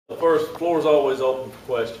First, the floor is always open for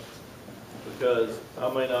questions, because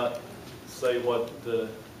I may not say what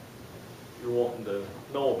you're wanting to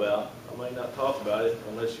know about. I may not talk about it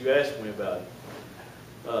unless you ask me about it.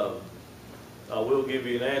 I will give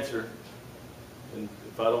you an answer, and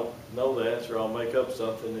if I don't know the answer, I'll make up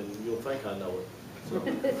something and you'll think I know it. So,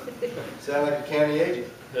 sound like a county agent.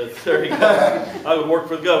 there you go. I would work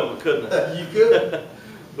for the government, couldn't I? You could.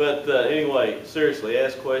 But anyway, seriously,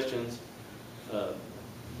 ask questions.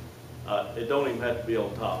 It don't even have to be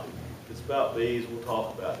on topic. If it's about bees, we'll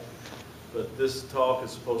talk about it. But this talk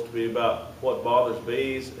is supposed to be about what bothers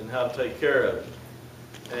bees and how to take care of it.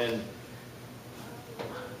 And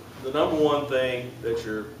the number one thing that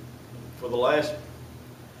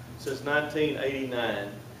since 1989,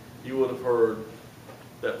 you would have heard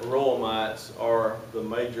that varroa mites are the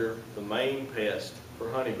main pest for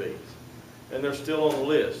honeybees. And they're still on the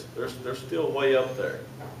list. They're still way up there.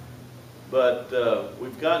 But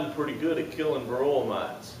we've gotten pretty good at killing varroa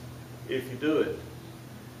mites if you do it.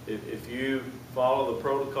 If you follow the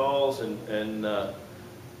protocols and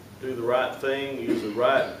do the right thing, use the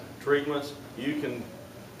right treatments, you can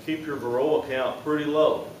keep your varroa count pretty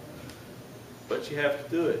low. But you have to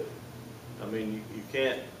do it. I mean, you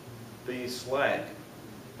can't be slack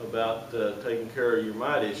about taking care of your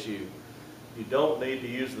mite issue. You don't need to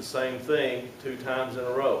use the same thing 2 times in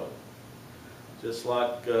a row. Just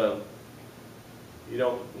like you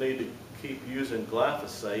don't need to keep using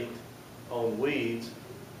glyphosate on weeds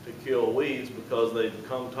to kill weeds because they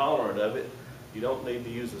become tolerant of it. You don't need to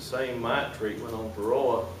use the same mite treatment on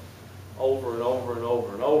varroa over and over and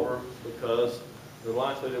over and over because they're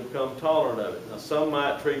likely to become tolerant of it. Now, some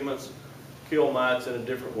mite treatments kill mites in a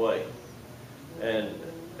different way than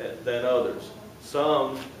others.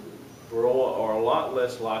 Some varroa are a lot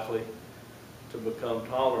less likely to become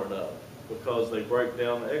tolerant of because they break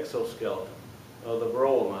down the exoskeleton of the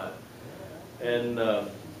varroa mite. And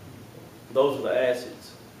those are the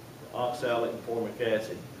acids, oxalic and formic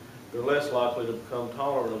acid. They're less likely to become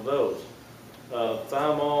tolerant of those.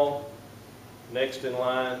 Thymol, next in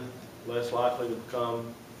line, a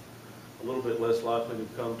little bit less likely to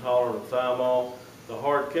become tolerant of thymol. The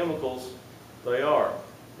hard chemicals, they're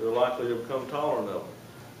likely to become tolerant of them.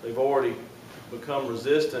 They've already become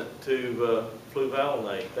resistant to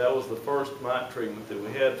fluvalinate. That was the first mite treatment that we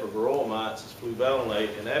had for varroa mites, is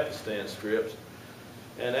fluvalinate and apistan strips.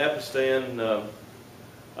 And apistan,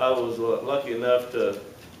 I was lucky enough to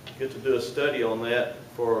get to do a study on that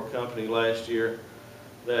for a company last year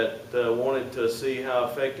that wanted to see how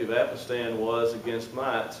effective apistan was against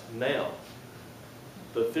mites now.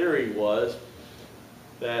 The theory was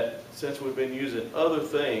that since we've been using other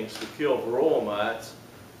things to kill varroa mites,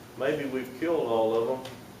 maybe we've killed all of them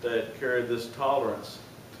that carried this tolerance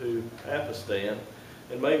to apistan,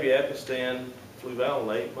 and maybe apistan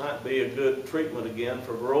fluvalinate might be a good treatment again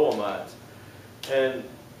for varroa mites. And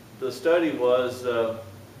the study was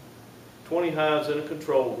 20 hives in a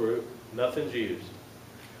control group, nothing's used.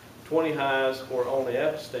 20 hives where only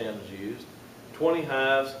apistan was used. 20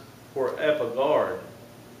 hives where Apogard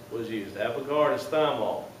was used. Apogard is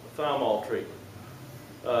thymol, the thymol treatment.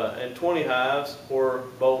 And 20 hives where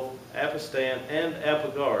both apistan and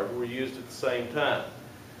Apogard were used at the same time.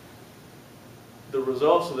 The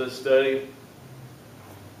results of this study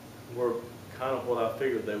were kind of what I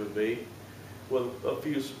figured they would be, with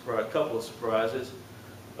a couple of surprises.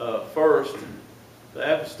 First, the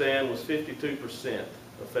apistan was 52%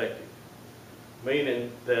 effective,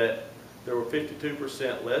 meaning that there were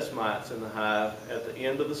 52% less mites in the hive at the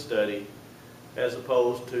end of the study as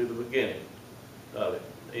opposed to the beginning of it.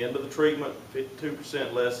 At the end of the treatment,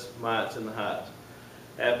 52% less mites in the hives.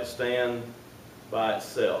 Apistan by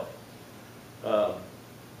itself.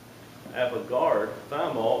 Apogard,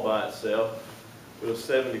 thymol by itself, was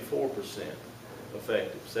 74%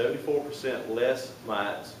 effective. 74% less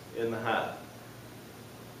mites in the hive.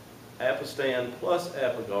 Apistan plus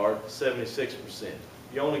Apogard, 76%.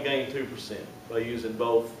 You only gain 2% by using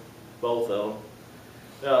both of them.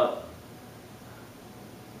 Now,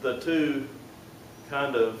 the two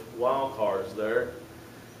kind of wild cards there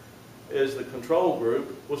is the control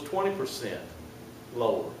group was 20%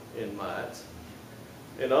 lower in mites.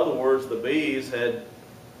 In other words, the bees had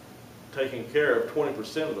taken care of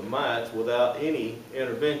 20% of the mites without any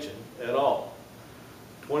intervention at all.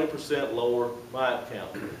 20% lower mite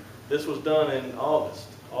count. This was done in August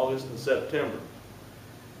and September,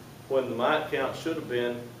 when the mite count should have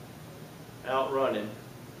been outrunning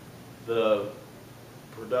the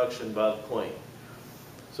production by the queen.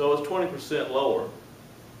 So it's 20% lower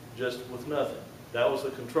just with nothing. That was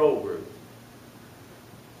the control group.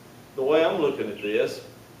 The way I'm looking at this,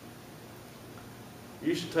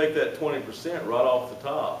 you should take that 20% right off the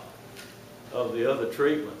top of the other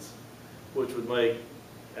treatments, which would make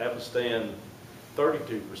Apistan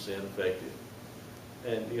 32% effective.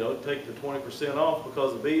 And take the 20% off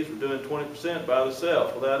because the bees were doing 20% by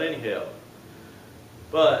themselves without any help.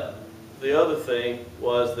 But the other thing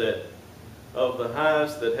was that of the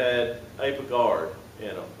hives that had Apiguard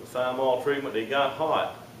in them, the thymol treatment, it got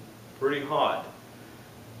hot, pretty hot,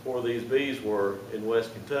 where these bees were in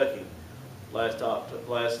West Kentucky last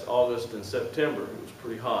August and September. It was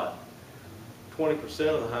pretty hot. 20%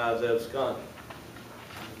 of the hives absconded.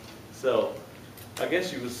 So I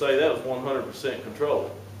guess you would say that was 100%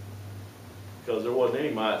 control, because there wasn't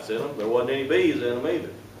any mites in them, there wasn't any bees in them either.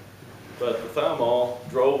 But the thymol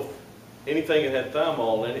drove anything that had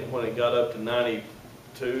thymol in it. When it got up to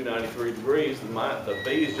 92, 93 degrees, the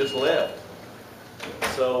bees just left.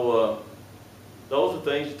 So those are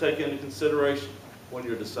things you take into consideration when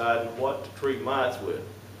you're deciding what to treat mites with.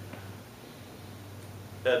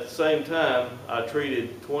 At the same time, I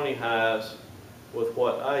treated 20 hives with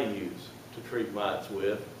what I use to treat mites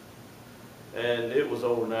with, and it was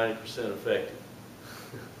over 90% effective.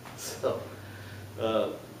 So,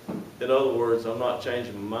 in other words, I'm not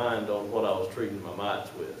changing my mind on what I was treating my mites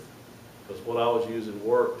with, because what I was using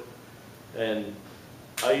worked. And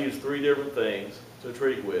I use 3 different things to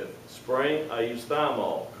treat with. Spring, I use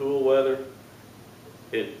thymol. Cool weather,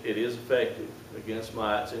 it is effective against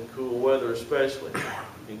mites, in cool weather especially.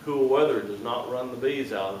 In cool weather, it does not run the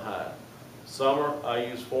bees out of the hive. Summer, I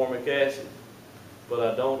use formic acid, but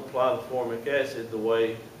I don't apply the formic acid the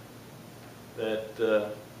way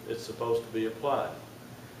that it's supposed to be applied.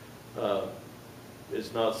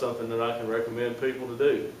 It's not something that I can recommend people to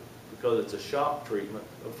do, because it's a shock treatment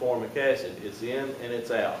of formic acid. It's in and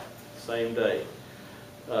it's out, same day.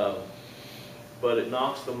 But it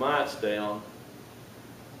knocks the mites down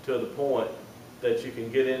to the point that you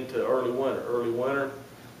can get into early winter. Early winter,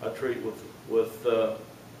 I treat with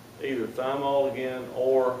either thymol again,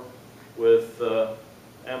 or with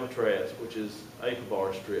amitraz, which is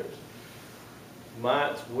Apiguard strips.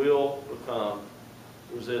 Mites will become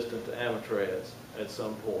resistant to amitraz at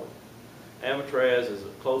some point. Amitraz is a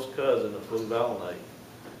close cousin of fluvalinate,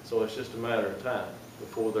 so it's just a matter of time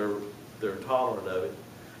before they're tolerant of it.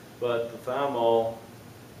 But the thymol,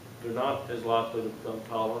 they're not as likely to become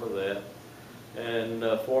tolerant of that. And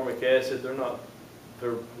formic acid,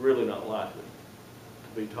 they're really not likely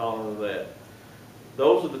to be tolerant of that.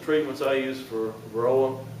 Those are the treatments I use for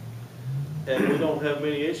varroa, and we don't have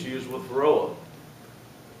many issues with varroa.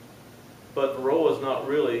 But varroa is not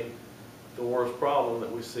really the worst problem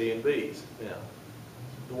that we see in bees. Now,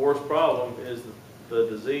 the worst problem is the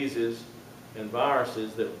diseases and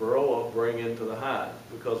viruses that varroa bring into the hive,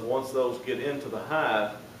 because once those get into the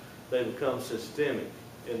hive, they become systemic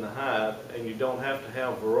in the hive, and you don't have to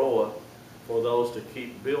have varroa for those to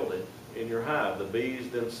keep building in your hive. The bees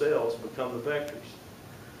themselves become the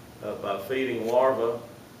vectors by feeding larvae,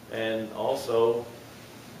 and also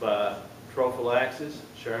by trophallaxis,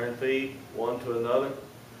 sharing feed one to another.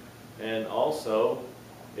 And also,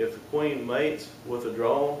 if the queen mates with a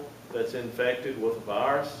drone that's infected with a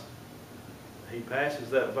virus, he passes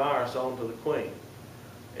that virus on to the queen.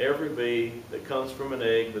 Every bee that comes from an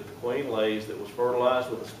egg that the queen lays that was fertilized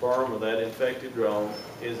with the sperm of that infected drone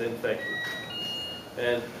is infected.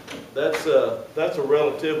 And that's a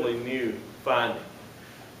relatively new finding,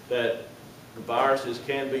 that the viruses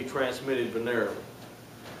can be transmitted venereally.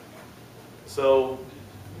 So,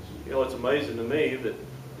 it's amazing to me that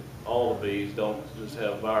all the bees don't just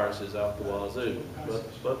have viruses out the wazoo,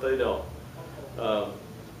 but they don't.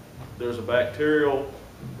 There's a bacterial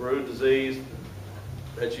brood disease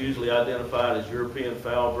that's usually identified as European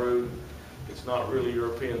foul brood. It's not really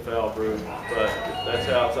European foul brood, but that's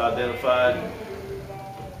how it's identified.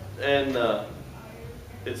 And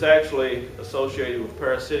it's actually associated with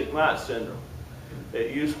parasitic mite syndrome.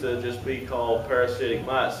 It used to just be called parasitic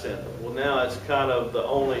mite syndrome. Well, now it's kind of the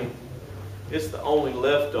only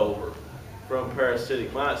leftover from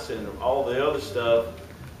parasitic mite syndrome. All the other stuff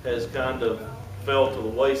has kind of fell to the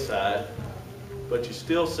wayside, but you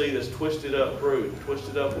still see this twisted up brood,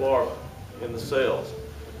 twisted up larva in the cells.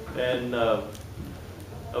 And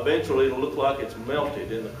eventually it'll look like it's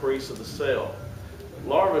melted in the crease of the cell.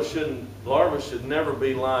 Larvae should never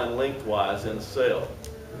be lying lengthwise in a cell.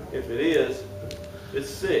 If it is, it's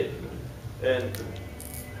sick. And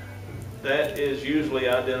that is usually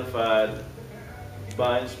identified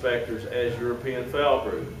by inspectors as European foul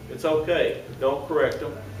brood. It's okay, don't correct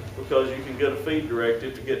them, because you can get a feed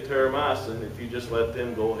directive to get terramycin if you just let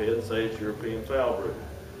them go ahead and say it's European foul brood.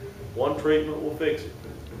 One treatment will fix it.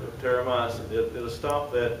 terramycin. It'll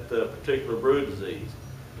stop that particular brood disease.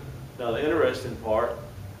 Now the interesting part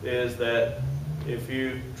is that if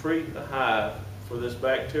you treat the hive for this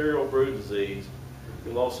bacterial brood disease,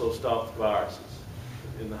 you'll also stop the viruses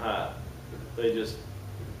in the hive. They just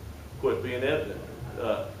quit being evident.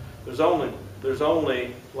 There's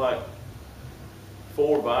only like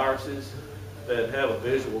 4 viruses that have a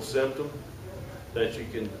visual symptom that you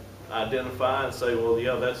can identify and say, well,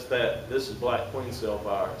 yeah, that's that. This is black queen cell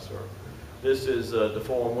virus, or this is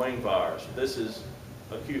deformed wing virus, or this is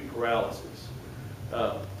acute paralysis.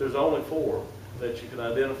 There's only 4 that you can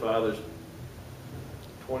identify. There's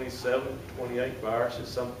 27, 28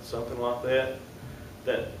 viruses, something like that.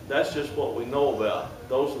 That's just what we know about.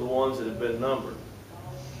 Those are the ones that have been numbered.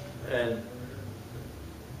 And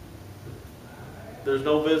there's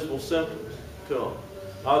no visible symptoms to them.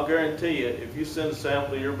 I'll guarantee you, if you send a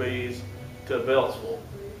sample of your bees to Beltsville,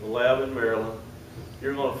 the lab in Maryland,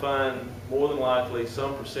 you're going to find more than likely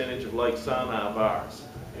some percentage of Lake Sinai virus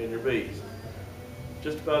in your bees.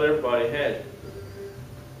 Just about everybody has it.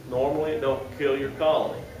 Normally, it don't kill your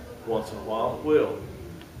colony. Once in a while, it will.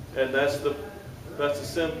 And that's the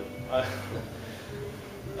symptom. I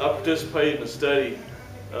participated in a study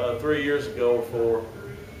 3 years ago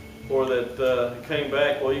or that it came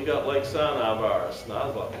back, well, you got Lake Sinai virus. And I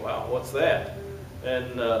was like, wow, what's that?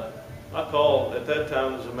 And I called, at that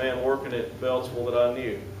time, there was a man working at Beltsville that I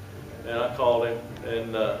knew. And I called him,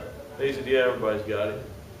 and he said, yeah, everybody's got it.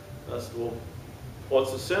 I said, well,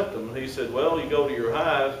 what's the symptom? And he said, well, you go to your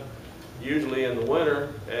hive, usually in the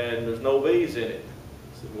winter, and there's no bees in it.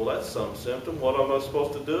 I said, well, that's some symptom. What am I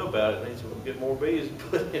supposed to do about it? And he said, well, get more bees and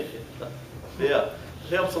put in it. Yeah, it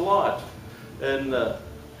helps a lot. And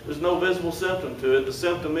there's no visible symptom to it. The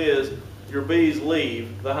symptom is your bees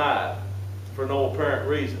leave the hive for no apparent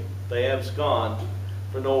reason. They abscond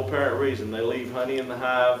for no apparent reason. They leave honey in the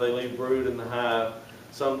hive, they leave brood in the hive.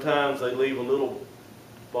 Sometimes they leave a little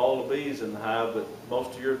ball of bees in the hive, but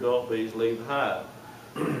most of your adult bees leave the hive.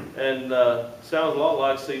 And sounds a lot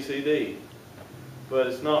like CCD, but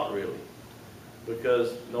it's not really,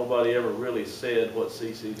 because nobody ever really said what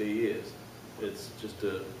CCD is. It's just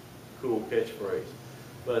a cool catchphrase.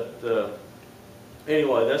 But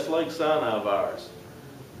anyway, that's Lake Sinai virus.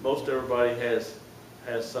 Most everybody has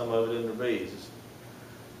some of it in their bees.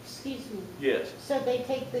 Excuse me. Yes. So they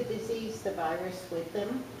take the disease, the virus, with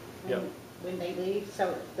them when they leave,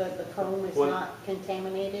 so the comb is not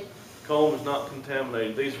contaminated? Comb is not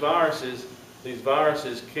contaminated. These viruses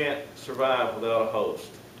can't survive without a host.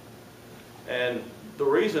 And the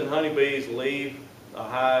reason honeybees leave a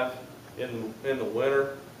hive in the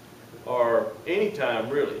winter, or any time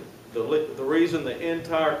really, the reason the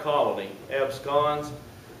entire colony absconds,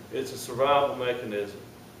 it's a survival mechanism.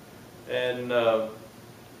 And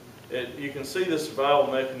you can see the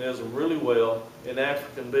survival mechanism really well in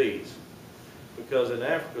African bees, because in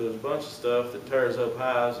Africa there's a bunch of stuff that tears up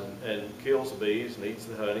hives and kills the bees and eats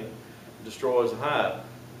the honey, destroys the hive.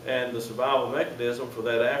 And the survival mechanism for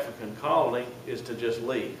that African colony is to just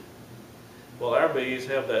leave. Well, our bees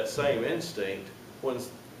have that same instinct when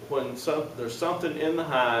there's something in the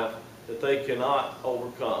hive that they cannot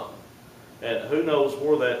overcome. And who knows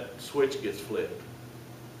where that switch gets flipped?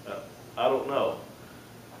 I don't know.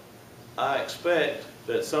 I expect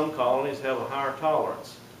that some colonies have a higher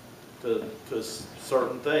tolerance to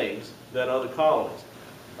certain things than other colonies.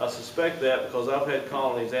 I suspect that because I've had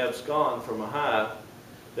colonies abscond from a hive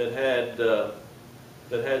that had a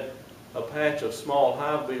patch of small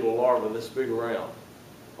hive beetle larvae this big around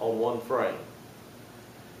on one frame.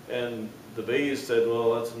 And the bees said,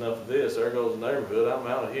 well, that's enough of this. There goes the neighborhood. I'm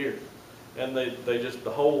out of here. And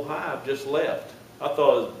the whole hive just left. I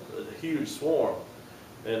thought it was a huge swarm.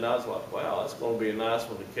 And I was like, wow, that's going to be a nice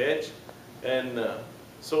one to catch. And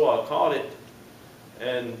so I caught it,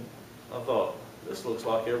 and I thought, this looks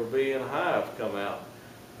like every bee in a hive come out.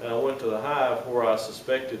 And I went to the hive where I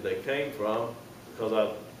suspected they came from, because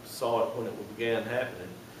I saw it when it began happening.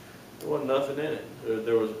 There wasn't nothing in it.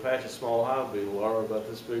 There was a patch of small hive beetle larvae about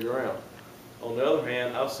this big around. On the other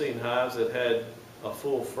hand, I've seen hives that had a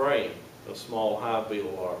full frame of small hive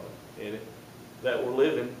beetle larvae in it that were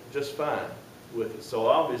living just fine with it. So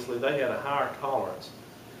obviously they had a higher tolerance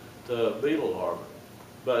to beetle larvae.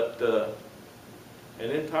 But an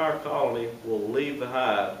entire colony will leave the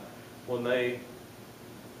hive when they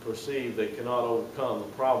perceive they cannot overcome the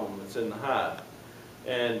problem that's in the hive.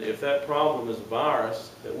 And if that problem is a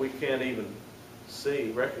virus that we can't even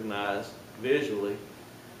recognize visually,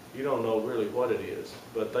 you don't know really what it is.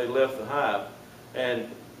 But they left the hive. And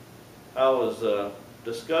I was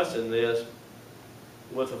discussing this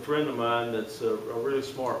with a friend of mine that's a really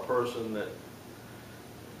smart person that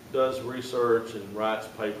does research and writes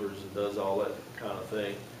papers and does all that kind of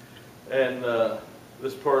thing. And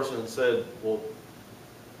this person said, well,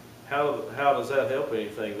 how does that help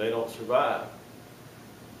anything? They don't survive.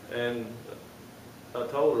 And I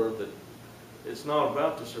told her that it's not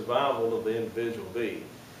about the survival of the individual bee.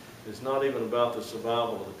 It's not even about the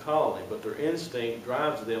survival of the colony, but their instinct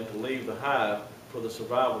drives them to leave the hive for the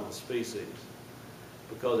survival of the species.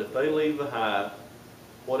 Because if they leave the hive,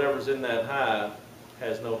 whatever's in that hive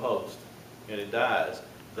has no host, and it dies.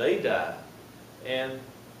 They die, and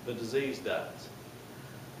the disease dies,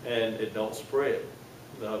 and it don't spread.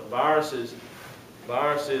 The viruses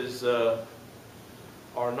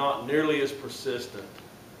are not nearly as persistent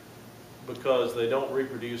because they don't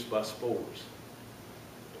reproduce by spores.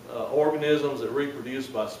 Organisms that reproduce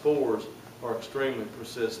by spores are extremely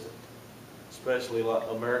persistent, especially like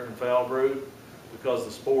American foul brood, because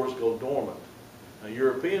the spores go dormant. Now,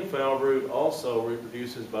 European foul brood also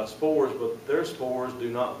reproduces by spores, but their spores do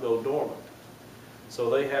not go dormant. So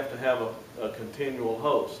they have to have a continual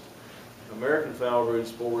host. American foul brood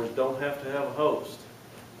spores don't have to have a host.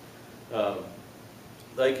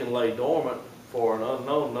 They can lay dormant for an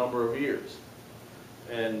unknown number of years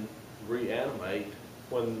and reanimate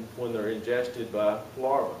when they're ingested by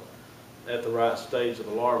larvae at the right stage of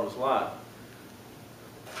the larva's life.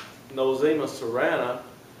 Nosema cerana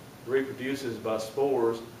reproduces by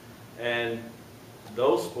spores, and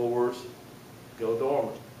those spores go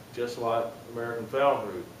dormant, just like American foul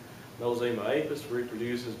brood. Nosema apis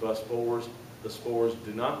reproduces by spores. The spores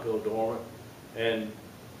do not go dormant, and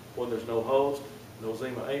when there's no host,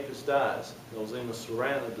 Nosema apis dies. Nosema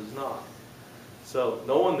cerana does not. So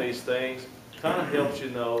knowing these things kind of helps you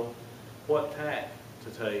know what tack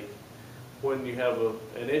to take when you have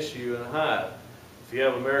an issue in a hive. If you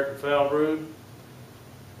have American foul brood,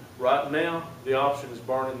 right now the option is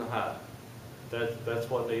burning the hive. That's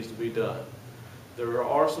what needs to be done. There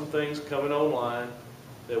are some things coming online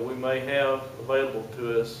that we may have available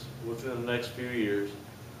to us within the next few years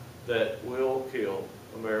that will kill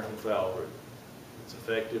American foul brood. It's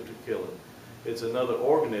effective to kill it. It's another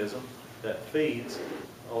organism that feeds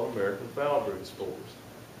on American foul brood spores,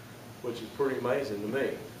 which is pretty amazing to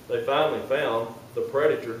me. They finally found the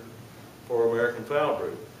predator for American foul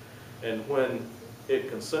brood, and when it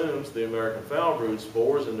consumes the American foul brood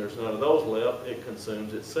spores and there's none of those left, it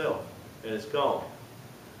consumes itself and it's gone.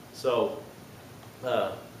 So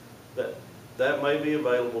that may be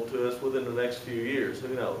available to us within the next few years.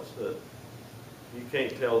 Who knows? You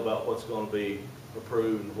can't tell about what's going to be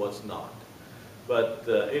approved and what's not. But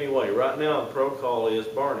anyway, right now the protocol is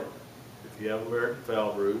burn it. If you have American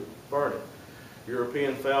foul brood, burn it.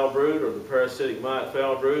 European foul brood or the parasitic mite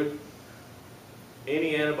foul brood,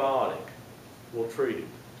 any antibiotic will treat it.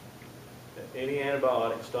 Any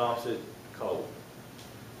antibiotic stops it cold.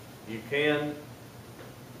 You can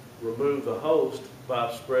remove the host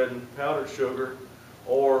by spreading powdered sugar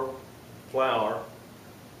or flour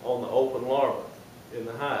on the open larva in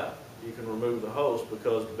the hive. You can remove the host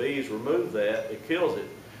because the bees remove that, it kills it.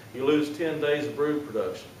 You lose 10 days of brood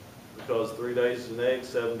production because 3 days is an egg,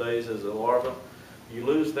 7 days is a larva. You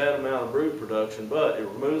lose that amount of brood production, but it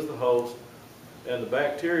removes the host, and the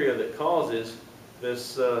bacteria that causes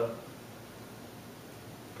this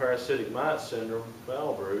parasitic mite syndrome,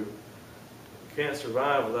 foul brood, can't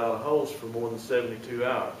survive without a host for more than 72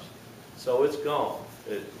 hours. So it's gone.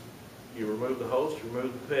 You remove the host, you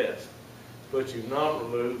remove the pest, but you've not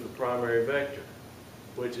removed the primary vector,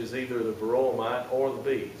 which is either the varroa mite or the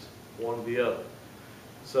bees, one or the other.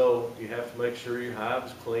 So you have to make sure your hive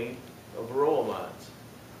is clean of varroa mites.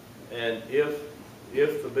 And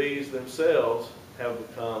if the bees themselves have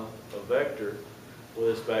become a vector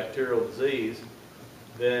with this bacterial disease,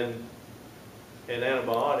 then an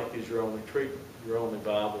antibiotic is your only treatment, your only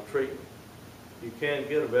viable treatment. You can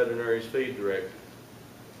get a veterinary's feed directive.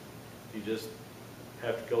 You just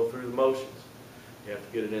have to go through the motions. You have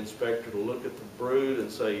to get an inspector to look at the brood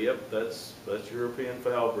and say, yep, that's European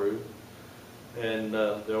foul brood. And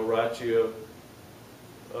they'll write you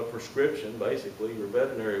a prescription, basically, your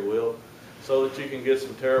veterinary will, so that you can get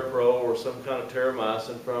some TerraPro or some kind of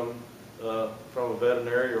terramycin from a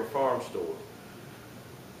veterinary or farm store.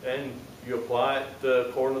 And you apply it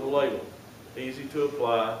according to the label. Easy to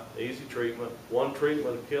apply, easy treatment, one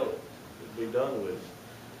treatment to kill it. It'll be done with.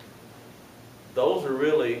 Those are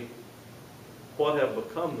really what have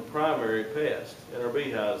become the primary pest in our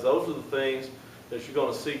beehives. Those are the things that you're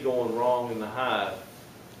going to see going wrong in the hive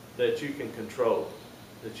that you can control,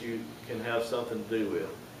 that you can have something to do with.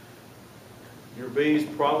 Your bees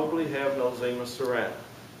probably have Nosema cerana.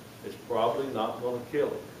 It's probably not going to kill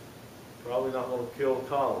it. Probably not going to kill the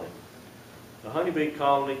colony. A honeybee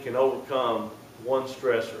colony can overcome one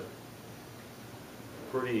stressor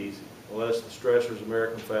pretty easy. Well, that's the stressors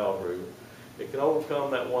American foul brood. It can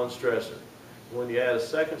overcome that one stressor. When you add a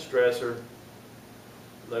second stressor,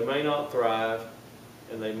 they may not thrive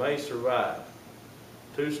and they may survive.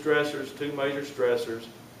 Two stressors, two major stressors,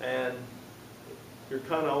 and you're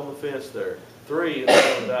kind of on the fence there. Three, and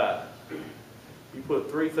they're going to die. You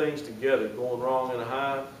put three things together going wrong in a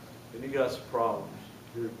hive, and you got some problems.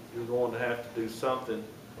 You're going to have to do something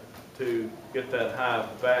to get that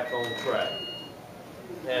hive back on track.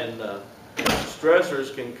 And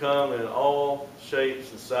stressors can come in all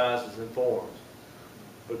shapes and sizes and forms,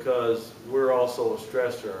 because we're also a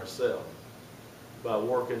stressor ourselves. By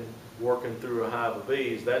working through a hive of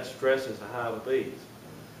bees, that stresses a hive of bees.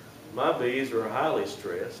 My bees are highly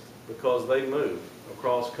stressed because they move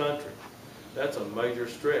across country. That's a major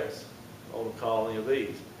stress on a colony of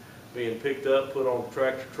bees. Being picked up, put on a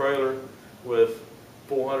tractor trailer with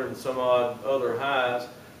 400 and some odd other hives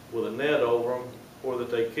with a net over them, or that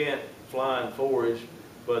they can't fly and forage,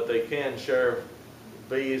 but they can share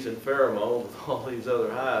bees and pheromones with all these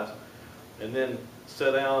other hives, and then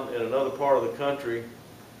sit down in another part of the country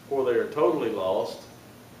where they are totally lost,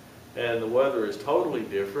 and the weather is totally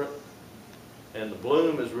different, and the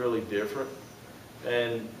bloom is really different,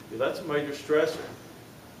 and that's a major stressor.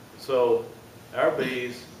 So our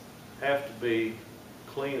bees have to be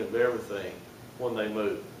clean of everything when they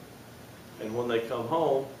move. And when they come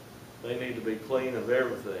home, they need to be clean of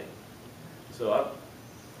everything. So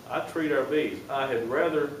I treat our bees. I had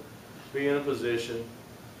rather be in a position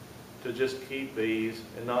to just keep bees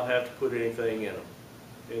and not have to put anything in them,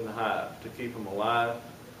 in the hive, to keep them alive,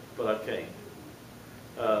 but I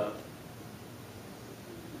can't.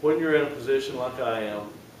 When you're in a position like I am,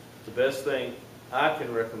 the best thing I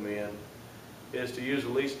can recommend is to use the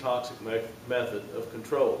least toxic method of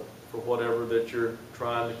control for whatever that you're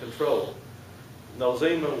trying to control.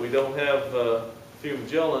 Nosema, we don't have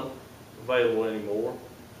fumagillin available anymore.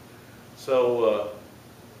 So,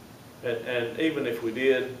 and even if we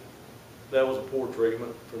did, that was a poor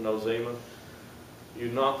treatment for nosema. You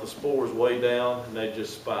knock the spores way down and they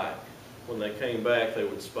just spike. When they came back, they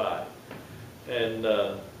would spike. And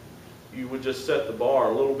you would just set the bar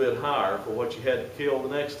a little bit higher for what you had to kill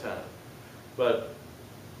the next time. But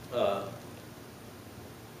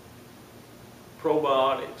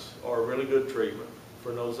probiotics are a really good treatment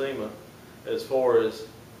for nosema as far as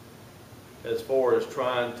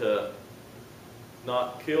trying to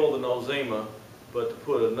not kill the nosema, but to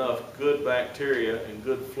put enough good bacteria and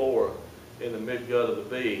good flora in the midgut of the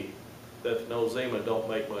bee that the nosema don't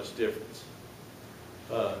make much difference.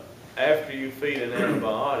 After you feed an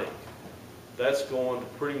antibiotic, that's going to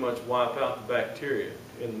pretty much wipe out the bacteria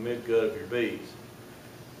in the midgut of your bees.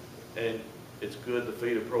 And it's good to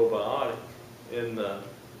feed a probiotic in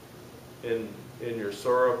your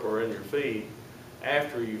syrup or in your feed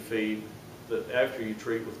after you feed, after you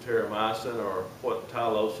treat with terramycin or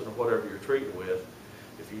tylosin or whatever you're treating with.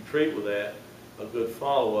 If you treat with that, a good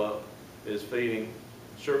follow-up is feeding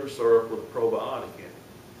sugar syrup with a probiotic in it.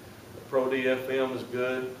 The Pro-DFM is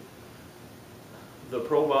good. The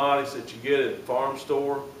probiotics that you get at the farm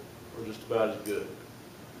store are just about as good.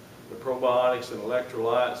 The probiotics and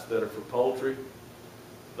electrolytes that are for poultry,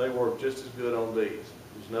 they work just as good on bees.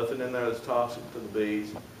 There's nothing in there that's toxic to the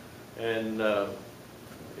bees, and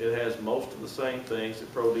it has most of the same things that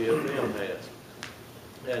Pro-DFM has.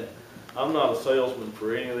 And I'm not a salesman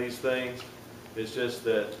for any of these things. It's just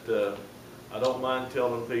that I don't mind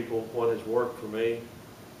telling people what has worked for me,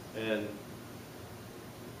 and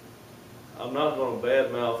I'm not going to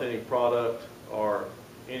badmouth any product or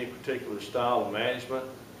any particular style of management.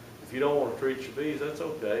 If you don't want to treat your bees, that's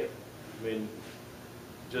okay. I mean,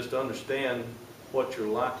 just understand what you're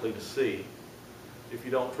likely to see. If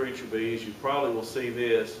you don't treat your bees, you probably will see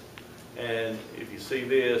this, and if you see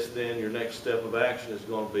this, then your next step of action is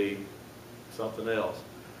going to be something else.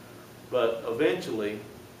 But eventually,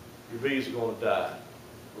 your bees are going to die,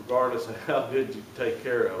 regardless of how good you take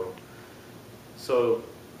care of them. So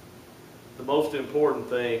the most important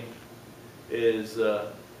thing is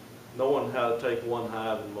knowing how to take one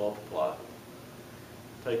hive and multiply.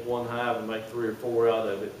 Take one hive and make 3 or 4 out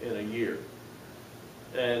of it in a year.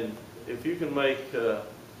 And if you can make,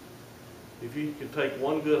 if you can take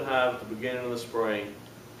one good hive at the beginning of the spring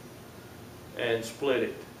and split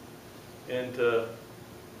it into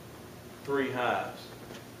 3 hives,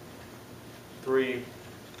 3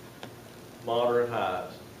 moderate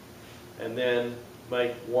hives, and then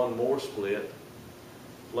make one more split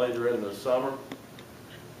later in the summer,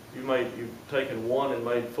 you've taken 1 and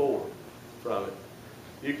made 4 from it.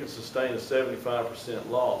 You can sustain a 75%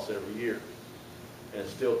 loss every year. and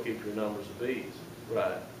still keep your numbers of bees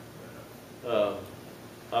right.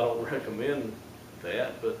 I don't recommend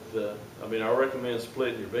that, but I mean, I recommend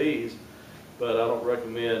splitting your bees, but I don't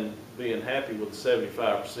recommend being happy with a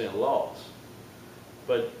 75% loss.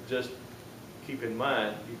 But just keep in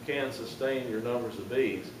mind, you can sustain your numbers of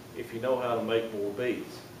bees if you know how to make more bees.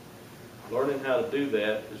 Learning how to do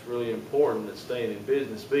that is really important in staying in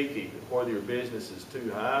business beekeeping. Whether your business is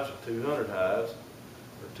 2 hives or 200 hives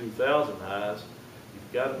or 2,000 hives,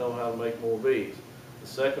 you've got to know how to make more bees. The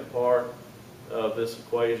second part of this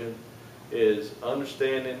equation is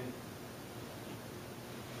understanding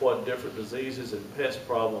what different diseases and pest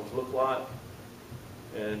problems look like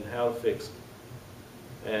and how to fix them.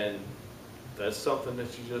 And that's something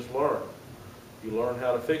that you just learn. You learn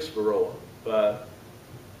how to fix varroa by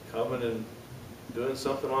coming and doing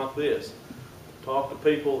something like this. Talk to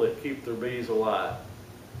people that keep their bees alive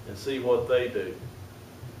and see what they do.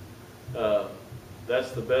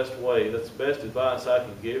 That's the best way, that's the best advice I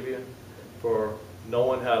can give you for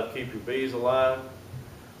knowing how to keep your bees alive.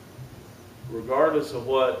 Regardless of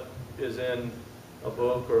what is in a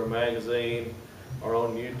book or a magazine or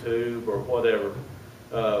on YouTube or whatever,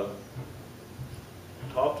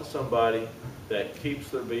 talk to somebody that keeps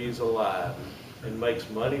their bees alive and makes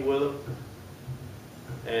money with them,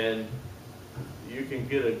 and you can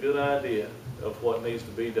get a good idea of what needs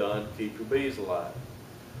to be done to keep your bees alive.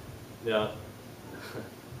 Now,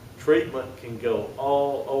 treatment can go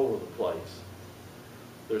all over the place.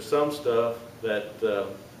 There's some stuff that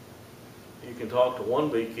you can talk to one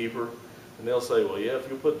beekeeper and they'll say, well, yeah, if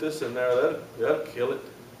you put this in there, that'll kill it.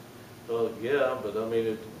 Well, yeah, but I mean,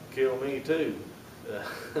 it'd kill me too.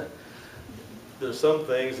 There's some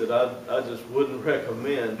things that I just wouldn't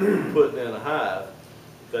recommend putting in a hive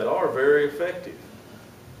that are very effective.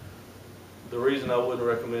 The reason I wouldn't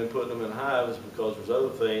recommend putting them in a hive is because there's other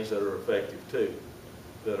things that are effective too,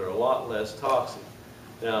 that are a lot less toxic.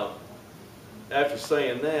 Now, after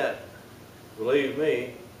saying that, believe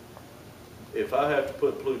me, if I have to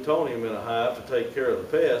put plutonium in a hive to take care of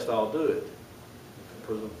the pest, I'll do it,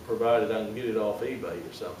 provided I can get it off eBay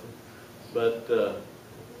or something. But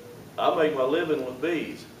I make my living with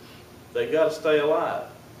bees. They got to stay alive.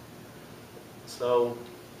 So.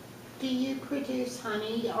 Do you produce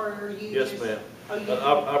honey, or are you? Yes, ma'am.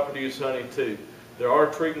 I produce honey too. There are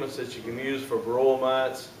treatments that you can use for varroa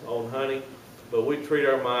mites on honey, but we treat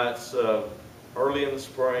our mites early in the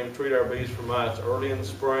spring. Treat our bees for mites early in the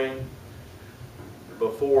spring,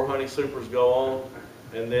 before honey supers go on,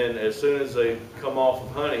 and then as soon as they come off of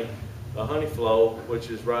honey, a honey flow, which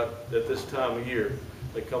is right at this time of year,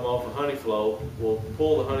 they come off of honey flow, we'll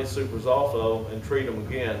pull the honey supers off of them and treat them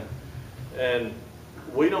again. And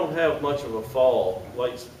we don't have much of a fall,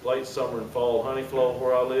 late summer and fall honey flow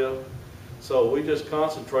where I live, so we just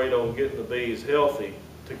concentrate on getting the bees healthy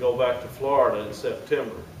to go back to Florida in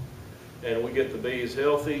September. And we get the bees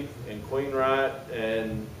healthy and queen right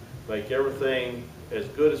and make everything as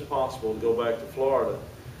good as possible to go back to Florida.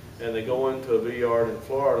 And they go into a bee yard in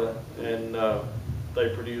Florida and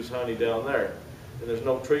they produce honey down there. And there's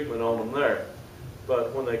no treatment on them there.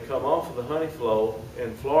 But when they come off of the honey flow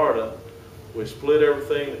in Florida, we split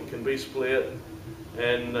everything that can be split,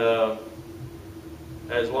 and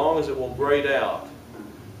as long as it will grade out,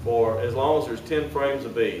 for as long as there's 10 frames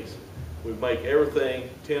of bees, we make everything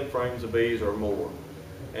 10 frames of bees or more,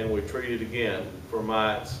 and we treat it again for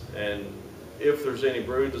mites, and if there's any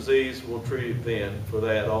brood disease, we'll treat it then for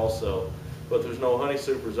that also, but there's no honey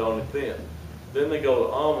supers on it then. Then they go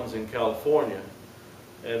to almonds in California,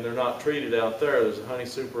 and they're not treated out there. There's a honey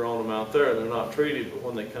super on them out there, and they're not treated, but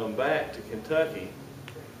when they come back to Kentucky,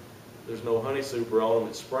 there's no honey super on them.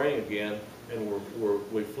 It's spring again, and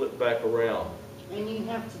we flip back around. And you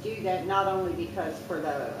have to do that not only because for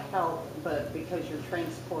the health, but because you're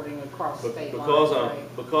transporting across state lines,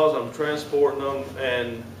 right? Because I'm transporting them,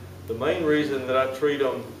 and the main reason that I treat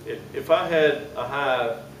them, if I had a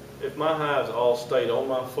hive, if my hives all stayed on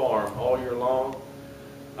my farm all year long,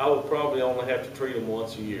 I would probably only have to treat them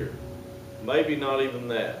once a year. Maybe not even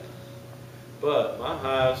that. But my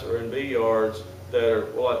hives are in bee yards that are,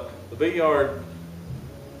 well, the bee yard,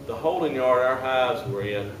 the holding yard our hives were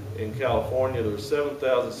in California, there were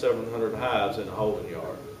 7,700 hives in a holding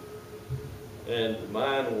yard. And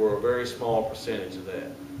mine were a very small percentage of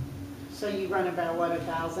that. So you run about, what,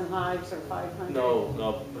 1,000 hives or 500?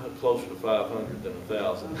 No, closer to 500 than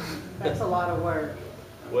 1,000. That's a lot of work.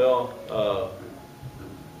 Well,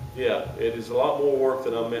 yeah, it is a lot more work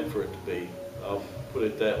than I meant for it to be. I'll put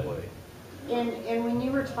it that way. And when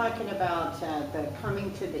you were talking about the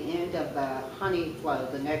coming to the end of the honey flow,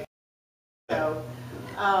 the next show,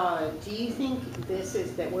 do you think this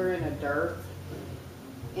is that we're in a dearth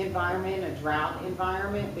environment, a drought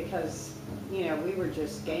environment, because, you know, we were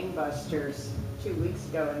just gangbusters 2 weeks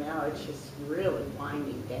ago, and now it's just really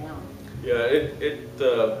winding down. Yeah,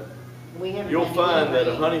 We haven't you'll had find any that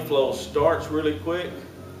a rain. honey flow starts really quick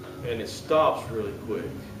and it stops really quick.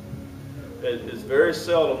 It's very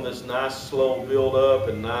seldom this nice slow build up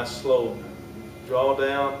and nice slow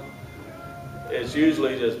drawdown. It's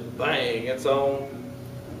usually just bang, it's on,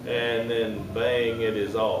 and then bang, it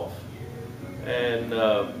is off. And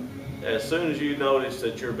as soon as you notice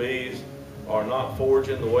that your bees are not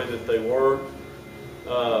foraging the way that they were,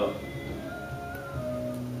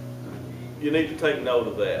 you need to take note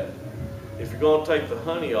of that. If you're going to take the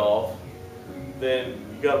honey off, then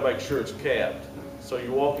you got to make sure it's capped. So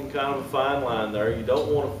you're walking kind of a fine line there. You don't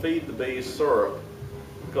want to feed the bees syrup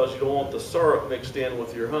because you don't want the syrup mixed in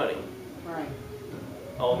with your honey. Right.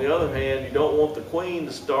 On the other hand, you don't want the queen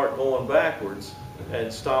to start going backwards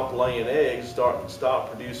and stop laying eggs,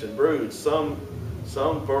 stop producing broods. Some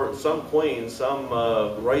queens,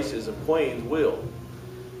 some races of queens will.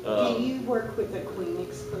 Do you work with a queen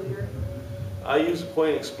excluder? I use a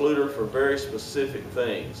queen excluder for very specific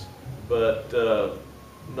things, but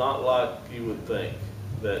not like you would think.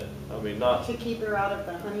 That, I mean, not. To keep her out of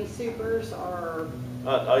the honey supers, or?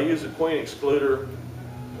 I use a queen excluder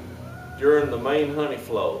during the main honey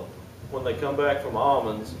flow. When they come back from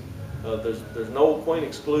almonds, there's no queen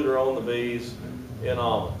excluder on the bees in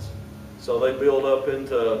almonds. So they build up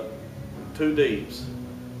into 2 deeps.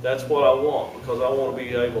 That's what I want, because I want to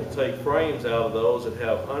be able to take frames out of those that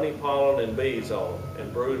have honey, pollen, and bees on them,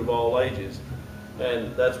 and brood of all ages.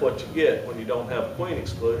 And that's what you get when you don't have a queen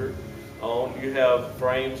excluder on. You have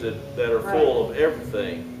frames that are full of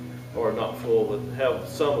everything, or not full, but have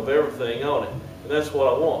some of everything on it. And that's what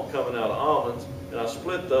I want coming out of almonds. And I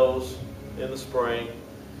split those in the spring,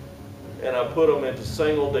 and I put them into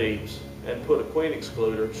single deeps and put a queen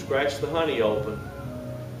excluder, scratch the honey open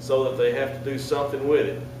so that they have to do something with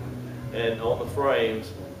it, and on the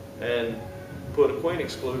frames, and put a queen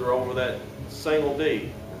excluder over that single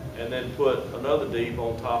deep, and then put another deep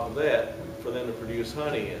on top of that for them to produce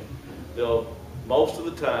honey in. Most of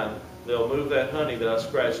the time, they'll move that honey that I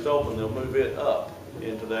scratched open, they'll move it up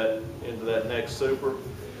into that next super,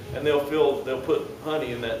 and they'll put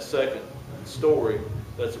honey in that second story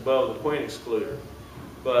that's above the queen excluder.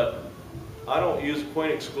 But I don't use a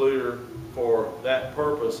queen excluder for that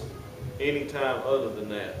purpose any time other than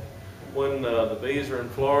that. When the bees are in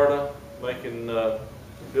Florida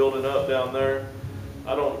building up down there,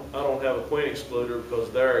 I don't have a queen excluder,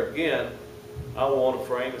 because there again, I want a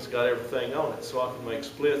frame that's got everything on it so I can make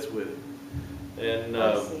splits with it. And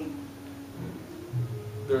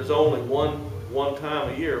there's only one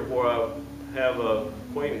time a year where I have a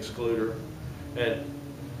queen excluder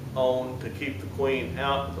on to keep the queen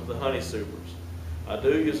out of the honey supers. I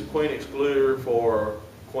do use a queen excluder for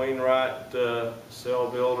queen right cell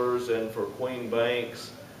builders and for queen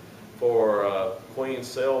banks, for queen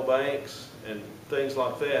cell banks and things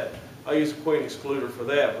like that. I use a queen excluder for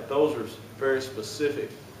that, but those are very specific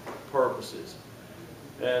purposes.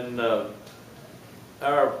 And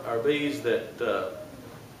our bees that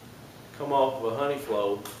come off of a honey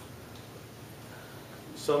flow,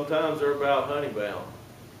 sometimes they're about honey bound,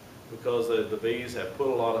 because the bees have put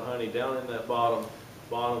a lot of honey down in that bottom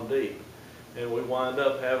deep, and we wind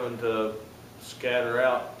up having to scatter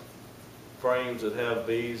out frames that have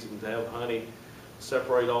bees and have honey,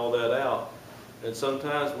 separate all that out, and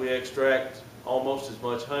sometimes we extract almost as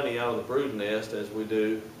much honey out of the brood nest as we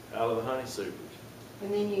do out of the honey supers.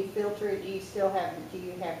 And then you filter it. Do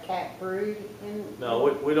you have cap brood in? No,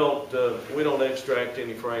 we don't extract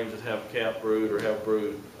any frames that have cap brood or have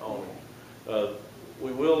brood on them.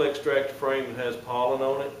 We will extract a frame that has pollen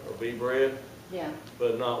on it or bee bread, Yeah.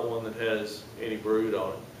 but not one that has any brood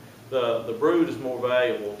on it. The brood is more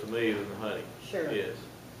valuable to me than the honey. Sure. Yes.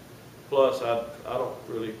 Plus, I don't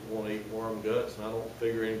really want to eat worm guts, and I don't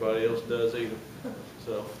figure anybody else does either.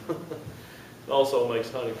 So, it also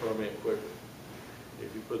makes honey ferment quicker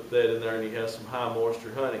if you put that in there and you have some high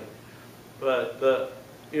moisture honey. But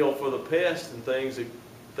for the pests and things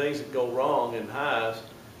that go wrong in hives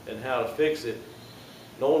and how to fix it,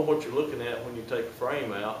 knowing what you're looking at when you take a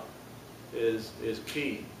frame out is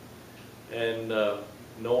key, and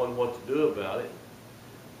knowing what to do about it,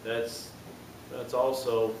 that's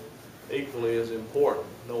also equally as important,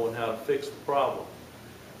 knowing how to fix the problem.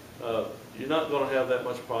 You're not going to have that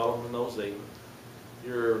much problem in those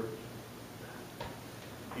either.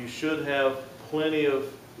 You should have plenty of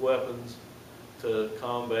weapons to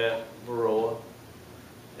combat varroa,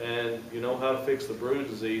 and you know how to fix the brood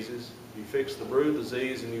diseases. You fix the brood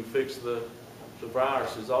disease and you fix the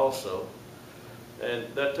viruses also. And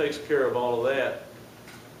that takes care of all of that.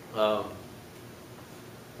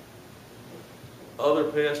 Other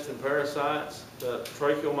pests and parasites,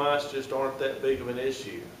 tracheal mites just aren't that big of an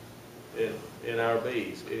issue in our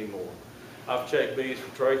bees anymore. I've checked bees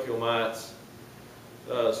for tracheal mites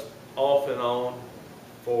off and on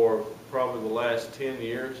for probably the last 10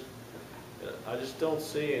 years. I just don't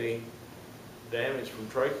see any damage from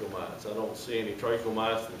tracheal mites. I don't see any tracheal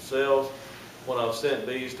mites themselves. When I've sent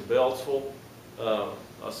bees to Beltsville,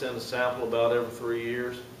 I send a sample about every 3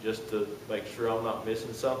 years just to make sure I'm not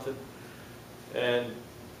missing something. And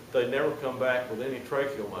they never come back with any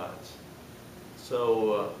tracheal mites.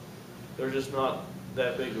 So they're just not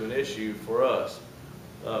that big of an issue for us.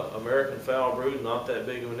 American foul brood, not that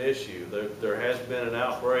big of an issue. There has been an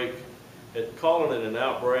outbreak. Calling it an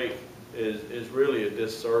outbreak is really a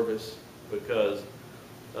disservice, because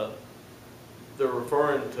they're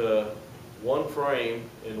referring to one frame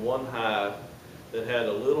in one hive that had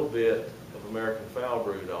a little bit of American foul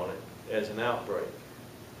brood on it as an outbreak.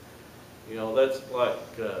 You know, that's like,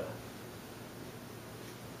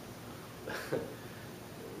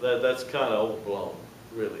 that's kind of overblown,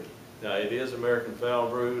 really. Now, it is American foul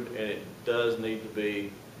brood, and it does need to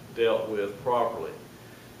be dealt with properly.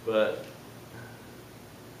 But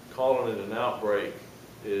calling it an outbreak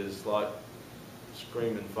is like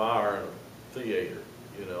screaming fire in a theater,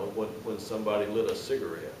 you know, when somebody lit a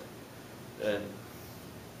cigarette. And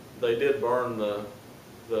they did burn the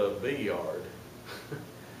bee yard.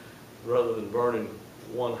 Rather than burning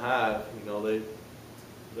one hive, you know, it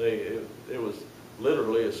was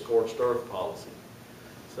literally a scorched earth policy.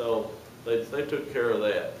 So they took care of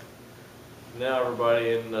that. Now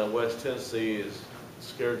everybody in West Tennessee is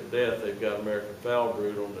scared to death. They've got American foul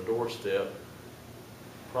brood on the doorstep.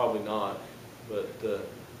 Probably not, but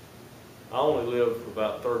I only live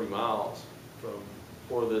about 30 miles from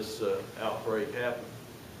where this outbreak happened,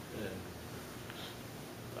 and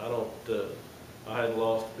I hadn't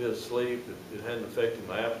lost a bit of sleep. It hadn't affected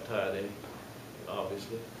my appetite any,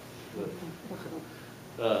 obviously.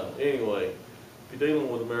 But anyway, if you're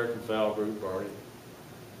dealing with American foul brood burning,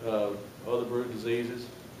 other brood diseases,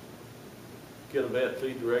 get a vet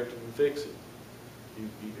feed directive and fix it. You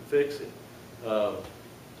can fix it.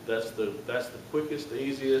 That's the quickest,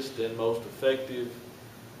 easiest, and most effective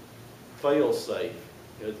fail-safe.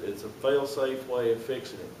 It's a fail-safe way of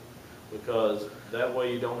fixing it, because that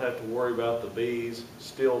way you don't have to worry about the bees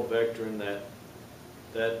still vectoring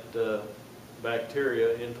that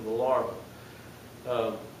bacteria into the larva.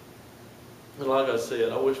 And like I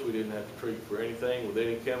said, I wish we didn't have to treat for anything with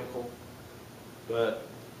any chemical, but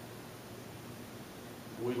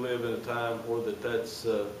we live in a time where that's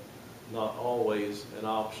not always an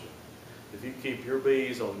option. If you keep your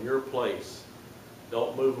bees on your place,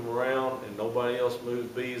 don't move them around, and nobody else moves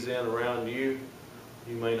bees in around you,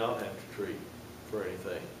 you may not have to treat for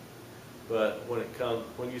anything. But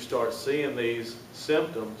when you start seeing these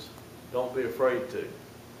symptoms, don't be afraid to.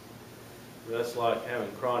 That's like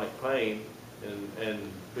having chronic pain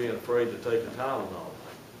and being afraid to take a Tylenol.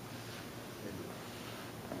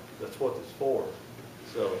 That's what it's for.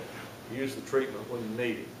 So use the treatment when you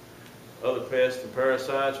need it. Other pests and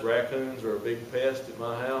parasites, raccoons are a big pest at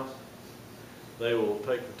my house. They will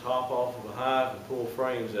take the top off of a hive and pull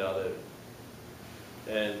frames out of it.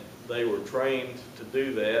 And they were trained to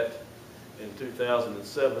do that in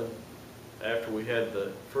 2007 after we had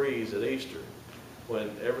the freeze at Easter,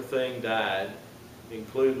 when everything died,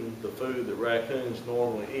 including the food that raccoons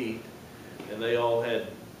normally eat, and they all had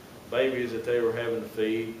babies that they were having to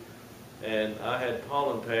feed. And I had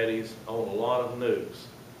pollen patties on a lot of nukes.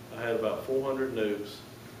 I had about 400 nukes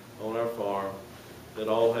on our farm that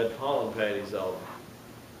all had pollen patties on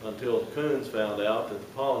them, until the coons found out that the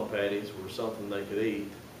pollen patties were something they could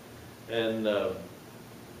eat. And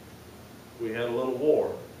we had a little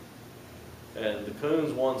war. And the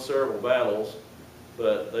coons won several battles,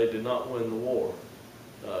 but they did not win the war.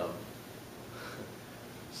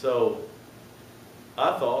 So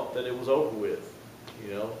I thought that it was over with,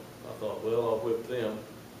 you know. I thought, well, I'll whip them.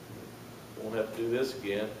 Won't have to do this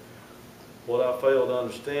again. What I failed to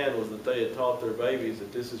understand was that they had taught their babies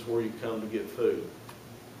that this is where you come to get food.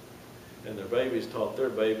 And their babies taught their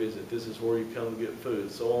babies that this is where you come to get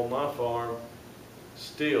food. So on my farm,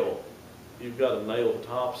 still, you've got to nail the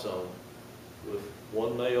tops on, with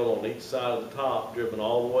one nail on each side of the top driven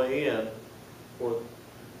all the way in. Where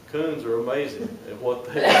coons are amazing at what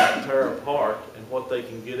they can tear apart and what they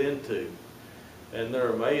can get into. And they're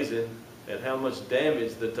amazing at how much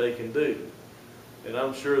damage that they can do. And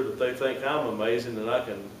I'm sure that they think I'm amazing that I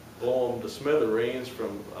can blow them to smithereens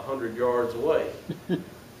from 100 yards away.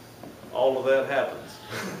 All of that happens.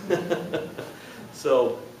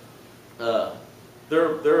 So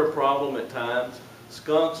they're a problem at times.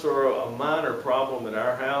 Skunks are a minor problem at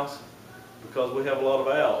our house because we have a lot of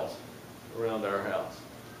owls around our house.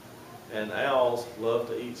 And owls love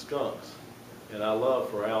to eat skunks. And I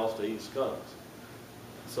love for owls to eat skunks.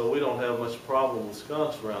 So we don't have much problem with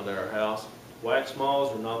skunks around our house. Wax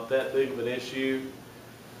moths are not that big of an issue,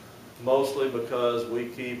 mostly because we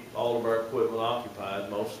keep all of our equipment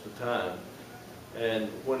occupied most of the time. And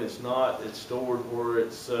when it's not, it's stored where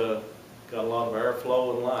it's got a lot of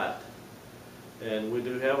airflow and light. And we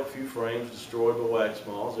do have a few frames destroyed by wax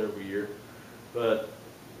moths every year, but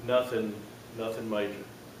nothing major.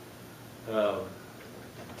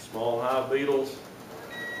 Small hive beetles.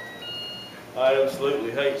 I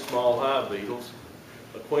absolutely hate small hive beetles.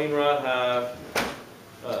 A queen right hive,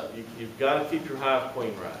 you've got to keep your hive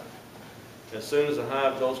queen right. As soon as a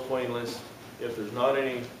hive goes queenless, if there's not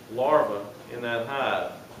any larvae in that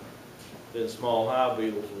hive, then small hive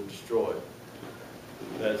beetles will destroy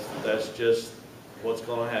it. That's just what's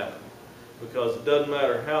going to happen. Because it doesn't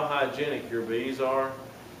matter how hygienic your bees are,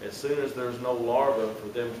 as soon as there's no larvae for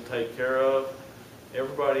them to take care of,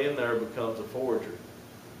 everybody in there becomes a forager.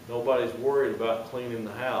 Nobody's worried about cleaning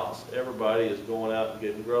the house. Everybody is going out and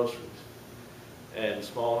getting groceries. And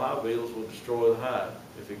small hive beetles will destroy the hive.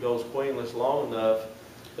 If it goes queenless long enough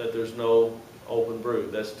that there's no open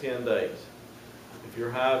brood, that's 10 days. If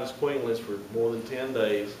your hive is queenless for more than 10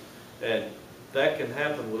 days, and that can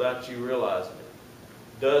happen without you realizing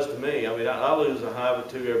it. It does to me. I mean, I lose a hive or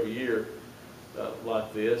two every year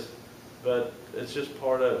like this, but it's just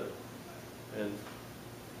part of it. And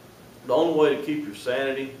the only way to keep your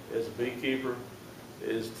sanity as a beekeeper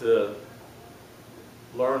is to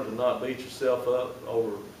learn to not beat yourself up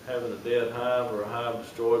over having a dead hive or a hive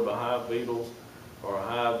destroyed by hive beetles or a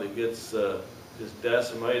hive that gets just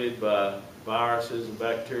decimated by viruses and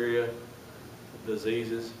bacteria,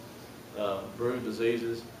 diseases, brood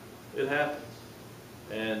diseases. It happens.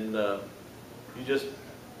 And you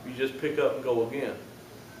just pick up and go again.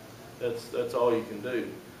 That's all you can do.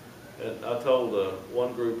 And I told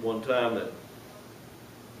one group one time that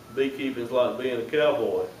beekeeping is like being a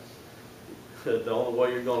cowboy. The only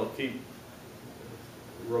way you're going to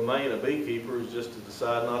remain a beekeeper is just to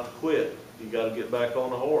decide not to quit. You got to get back on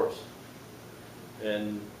the horse.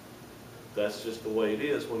 And that's just the way it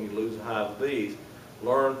is when you lose a hive of bees.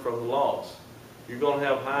 Learn from the loss. You're going to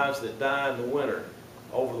have hives that die in the winter,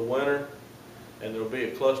 over the winter, and there'll be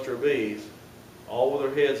a cluster of bees, all with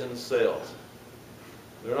their heads in the cells.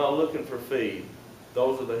 They're not looking for feed.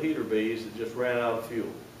 Those are the heater bees that just ran out of fuel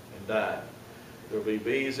and died. There'll be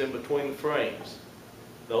bees in between the frames.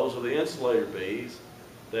 Those are the insulator bees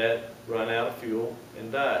that run out of fuel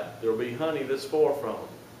and died. There'll be honey this far from them.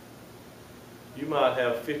 You might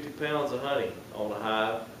have 50 pounds of honey on a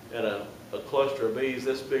hive and a cluster of bees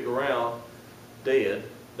this big around, dead,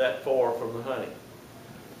 that far from the honey.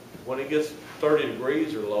 When it gets 30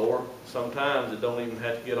 degrees or lower, sometimes it don't even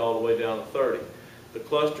have to get all the way down to 30. The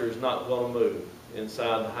cluster is not going to move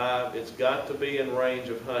inside the hive. It's got to be in range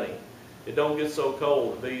of honey. It don't get so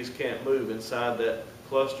cold the bees can't move inside that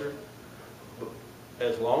cluster. But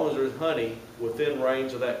as long as there's honey within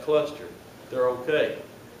range of that cluster, they're okay.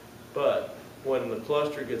 But when the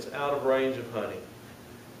cluster gets out of range of honey,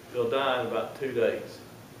 they'll die in about 2 days.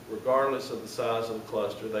 Regardless of the size of the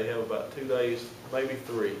cluster, they have about 2 days, maybe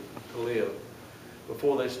 3, to live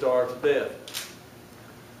before they starve to death.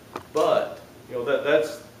 But you know,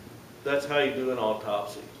 that's how you do an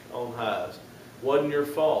autopsy on hives. Wasn't your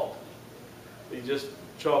fault. You just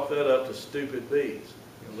chalk that up to stupid bees.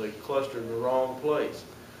 You know, they clustered in the wrong place.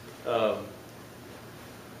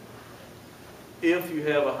 If you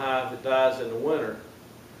have a hive that dies in the winter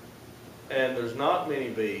and there's not many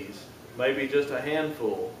bees, maybe just a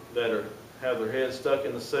handful that have their heads stuck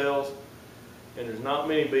in the cells, and there's not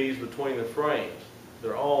many bees between the frames,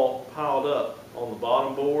 they're all piled up on the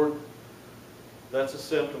bottom board, that's a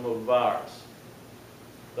symptom of a virus.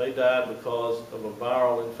 They died because of a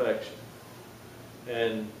viral infection.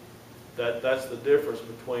 And that's the difference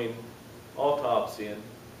between autopsying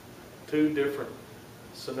 2 different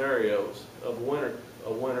scenarios of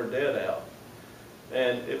a winter dead out.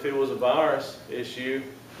 And if it was a virus issue,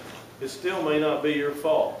 it still may not be your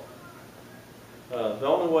fault. The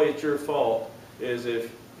only way it's your fault is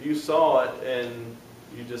if you saw it and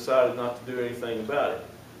you decided not to do anything about it.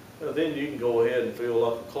 Then you can go ahead and fill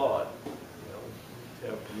up a clot. You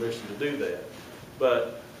have permission to do that.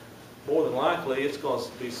 But more than likely, it's going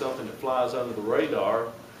to be something that flies under the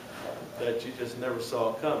radar that you just never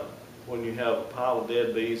saw coming when you have a pile of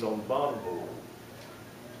dead bees on the bottom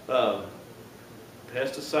board.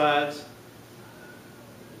 Pesticides,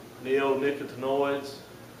 neonicotinoids,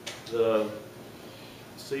 the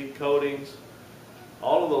seed coatings,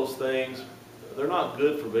 all of those things, they're not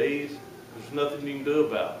good for bees. There's nothing you can do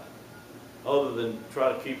about it other than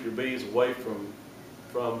try to keep your bees away from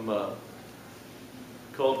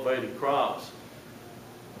cultivated crops.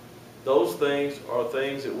 Those things are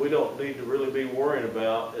things that we don't need to really be worrying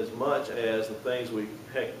about as much as the things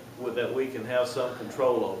that we can have some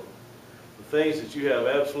control over. The things that you have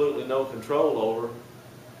absolutely no control over,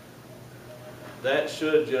 that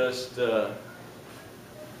should just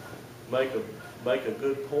make a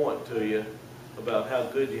good point to you about how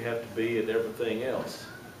good you have to be at everything else.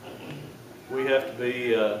 We have to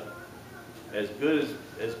be as good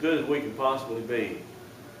as we can possibly be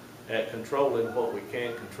at controlling what we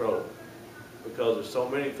can control, because there's so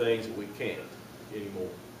many things that we can't anymore.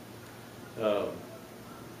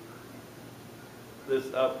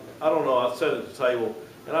 I don't know, I sat at the table,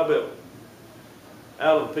 and I bet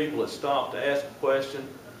out of the people that stopped to ask a question,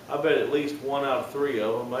 I bet at least 1 out of 3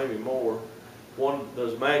 of them, maybe more,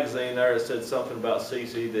 there's a magazine there that said something about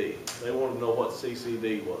CCD. They wanted to know what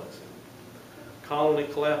CCD was. Colony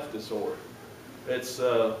collapse disorder. It's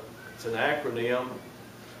an acronym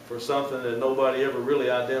for something that nobody ever really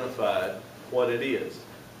identified what it is.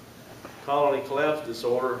 Colony collapse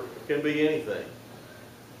disorder can be anything.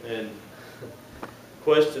 And the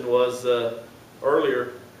question was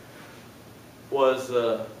earlier was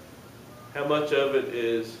how much of it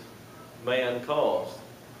is man-caused?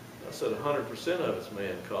 I said 100% of it's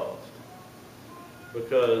man-caused,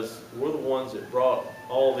 because we're the ones that brought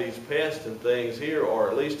all these pests and things here, or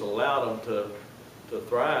at least allowed them to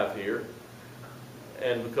thrive here.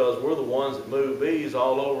 And because we're the ones that move bees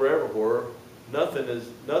all over everywhere, nothing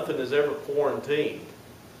is ever quarantined.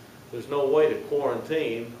 There's no way to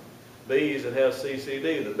quarantine bees that have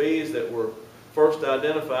CCD. The bees that were first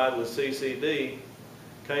identified with CCD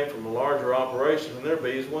came from a larger operation, and their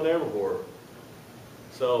bees went everywhere.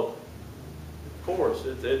 So, of course,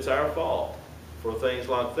 it's our fault for things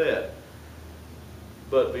like that.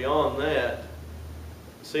 But beyond that,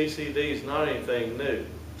 CCD is not anything new.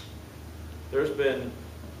 There's been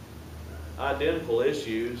identical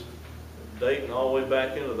issues dating all the way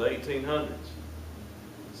back into the 1800s.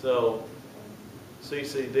 So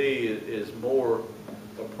CCD is more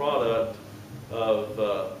a product of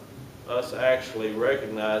us actually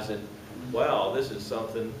recognizing, wow, this is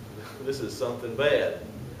something bad.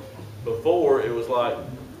 Before it was like,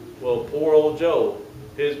 well, poor old Joe,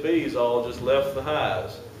 his bees all just left the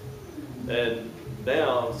hives. And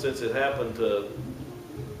now, since it happened to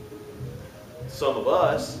some of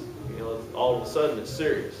us, all of a sudden it's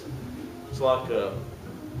serious. It's like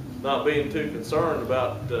not being too concerned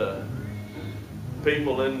about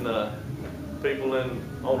people on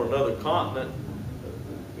another continent.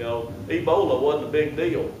 Ebola wasn't a big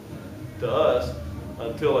deal to us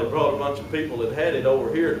until they brought a bunch of people that had it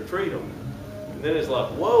over here to treat them. And then it's like,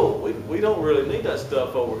 whoa, we don't really need that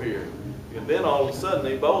stuff over here. And then all of a sudden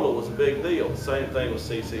Ebola was a big deal. Same thing with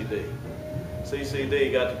CCD.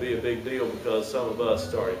 CCD got to be a big deal because some of us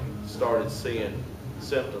started seeing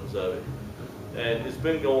symptoms of it. And it's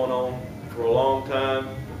been going on for a long time.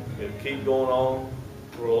 It'll keep going on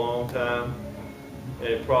for a long time. And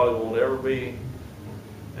it probably won't ever be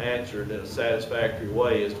answered in a satisfactory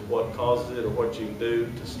way as to what causes it or what you can do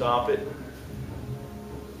to stop it.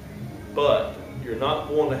 But you're not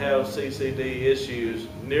going to have CCD issues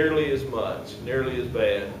nearly as much, nearly as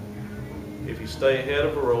bad, if you stay ahead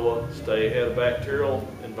of varroa, stay ahead of bacterial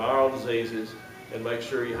and viral diseases, and make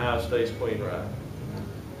sure your hive stays queen right.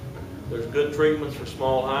 There's good treatments for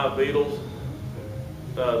small hive beetles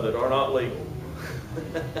that are not legal.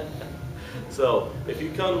 So if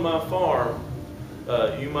you come to my farm,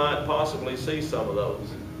 you might possibly see some of those.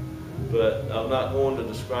 But I'm not going to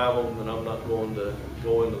describe them, and I'm not going to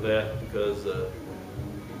go into that because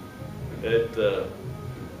it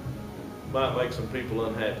might make some people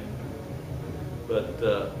unhappy. But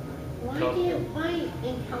why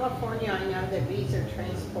in California, I know that bees are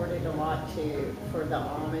transported a lot for the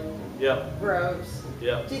almond groves.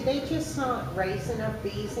 Yep. Did they just not raise enough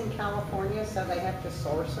bees in California, so they have to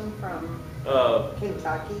source them from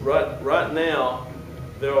Kentucky? Right now,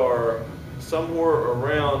 there are somewhere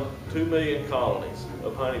around 2 million colonies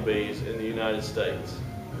of honeybees in the United States.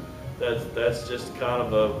 That's just kind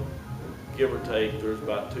of a give or take. There's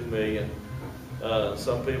about 2 million.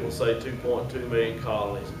 Some people say 2.2 million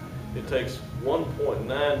colonies. It takes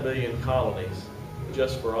 1.9 million colonies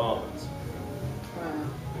just for almonds. Wow.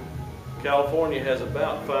 California has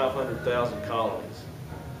about 500,000 colonies,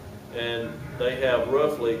 and they have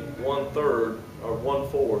roughly 1/3 or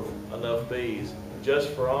 1/4 enough bees just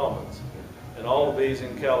for almonds. and all the bees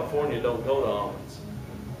in California don't go to almonds.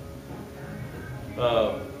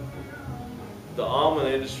 The almond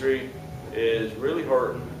industry is really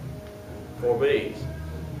hurting for bees,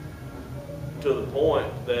 to the point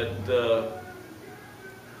that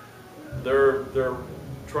they're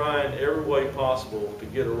trying every way possible to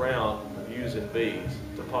get around using bees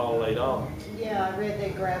to pollinate almonds. Yeah, I read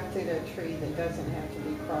they grafted a tree that doesn't have to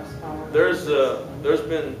be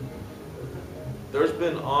cross-pollinated. There's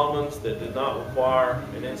been almonds that did not require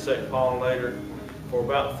an insect pollinator for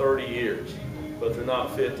about 30 years, but they're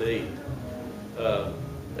not fit to eat.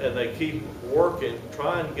 And they keep working,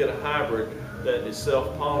 trying to get a hybrid that is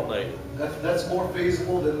self-pollinating. That's more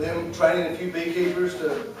feasible than them training a few beekeepers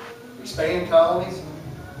to expand colonies?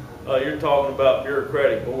 You're talking about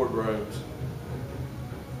bureaucratic boardrooms.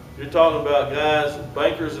 You're talking about guys,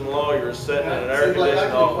 bankers and lawyers sitting in an air conditioned Seems like I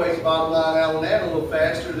can office. equate bottom line out on that a little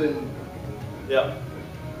faster than Yep.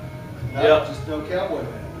 just no cowboy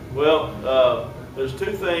man. Well, there's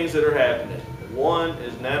two things that are happening. One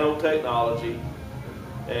is nanotechnology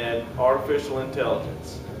and artificial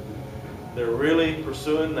intelligence. They're really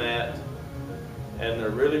pursuing that, and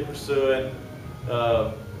they're really pursuing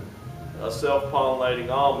a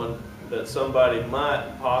self-pollinating almond that somebody might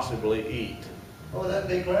possibly eat. Oh, that'd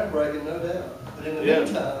be groundbreaking, no doubt. But in the Yeah.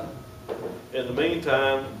 meantime, In the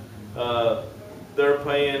meantime, they're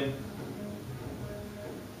paying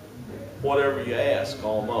whatever you ask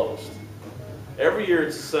almost. Every year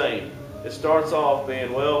it's the same. It starts off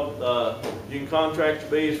being, well, you can contract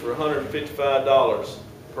your bees for $155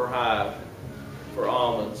 per hive for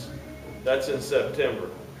almonds. That's in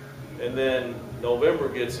September. And then November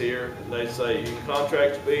gets here and they say you can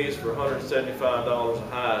contract your bees for $175 a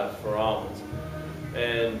hive for almonds.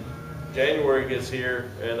 And January gets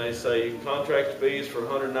here and they say you can contract your bees for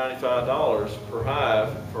 $195 per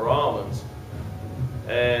hive for almonds.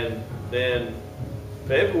 And then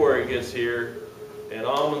February gets here and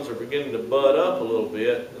almonds are beginning to bud up a little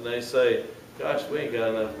bit, and they say, gosh, we ain't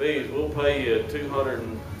got enough bees. We'll pay you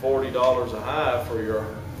 $240 a hive for your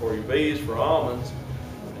bees for almonds.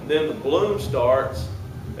 And then the bloom starts,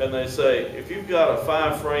 and they say, if you've got a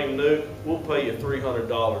 5-frame nuke, we'll pay you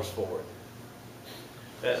 $300 for it.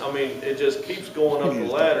 And, I mean, it just keeps going up the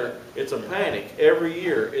ladder. It's a panic every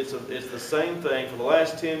year. It's the same thing for the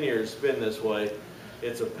last 10 years. It's been this way.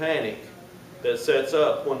 It's a panic that sets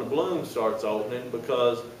up when the bloom starts opening,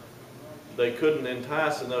 because they couldn't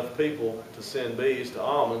entice enough people to send bees to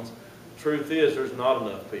almonds. Truth is, there's not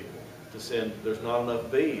enough people to send. There's not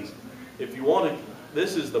enough bees. If you want to,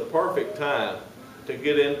 this is the perfect time to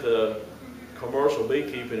get into commercial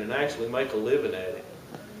beekeeping and actually make a living at it,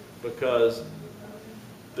 because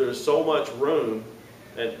there's so much room,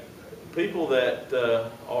 and people that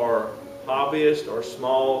are hobbyists or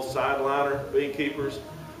small sideliner beekeepers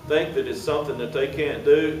think that it's something that they can't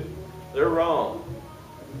do. They're wrong.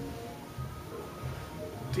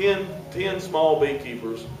 10 small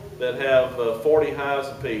beekeepers that have 40 hives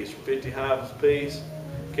apiece, 50 hives apiece,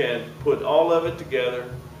 can put all of it together,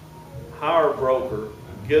 hire a broker,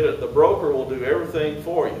 get it. The broker will do everything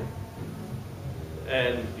for you,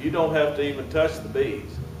 and you don't have to even touch the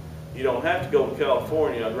bees. You don't have to go to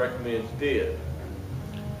California. I'd recommend you did,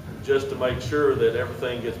 just to make sure that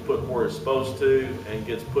everything gets put where it's supposed to and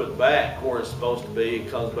gets put back where it's supposed to be and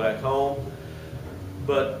comes back home.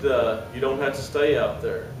 But you don't have to stay out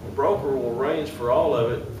there. The broker will arrange for all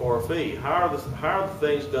of it for a fee. Hire the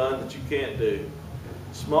things done that you can't do.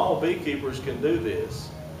 Small beekeepers can do this.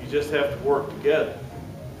 You just have to work together.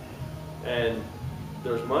 And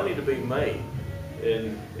there's money to be made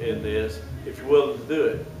in this if you're willing to do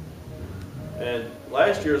it. And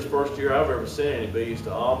last year was the first year I've ever sent any bees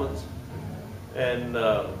to almonds, and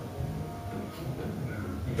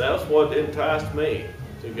that's what enticed me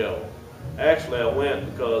to go. Actually, I went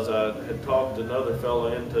because I had talked another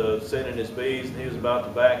fellow into sending his bees, and he was about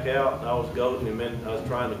to back out, and I was goading him in. I was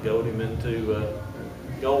trying to goad him into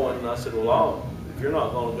going, and I said, well, if you're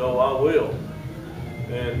not going to go, I will.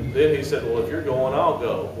 And then he said, well, if you're going, I'll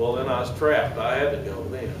go. Well, then I was trapped. I had to go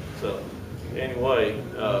then. So anyway,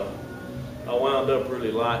 I wound up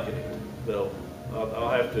really liking it, though. I'll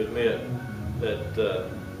have to admit that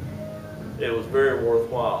it was very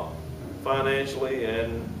worthwhile, financially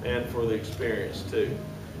and for the experience too.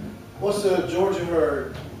 what's the Georgia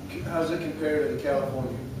herd? How does it compare to the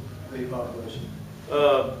California bee population?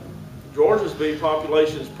 Georgia's bee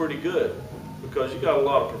population is pretty good because you got a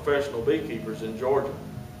lot of professional beekeepers in Georgia.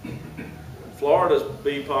 Florida's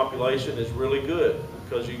bee population is really good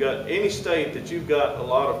because you got any state that you've got a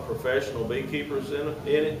lot of professional beekeepers in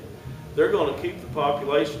it, they're going to keep the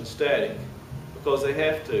population static because they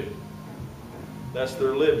have to. That's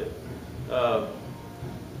their living.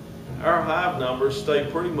 our hive numbers stay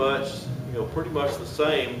pretty much the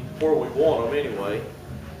same where we want them anyway,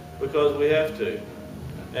 because we have to.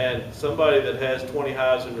 And somebody that has 20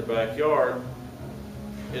 hives in their backyard,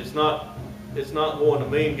 it's not going to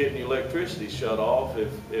mean getting your electricity shut off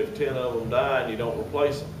if 10 of them die and you don't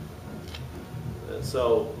replace them. And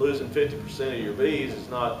so losing 50% of your bees is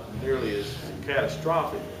not nearly as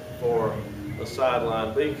catastrophic for a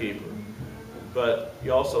sideline beekeeper. But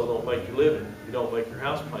you also don't make your living. You don't make your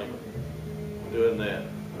house payment doing that,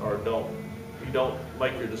 or you don't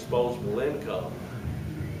make your disposable income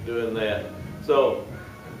doing that. So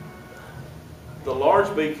the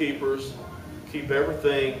large beekeepers keep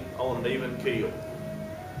everything on an even keel.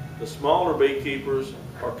 The smaller beekeepers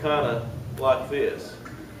are kind of like this,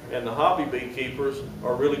 and the hobby beekeepers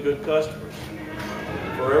are really good customers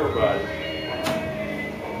for everybody.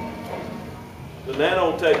 The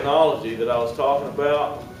nanotechnology that I was talking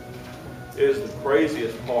about is the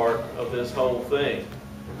craziest part of this whole thing,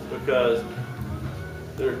 because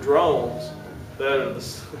they're drones that are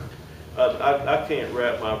I can't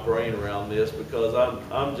wrap my brain around this, because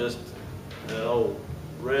I'm just an old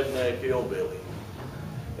redneck hillbilly,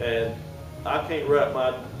 and I can't wrap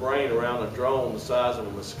my brain around a drone the size of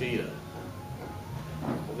a mosquito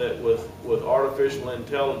that with artificial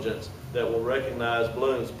intelligence that will recognize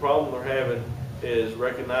blooms. The problem they're having is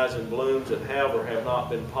recognizing blooms that have or have not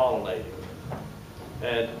been pollinated,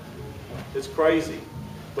 and it's crazy.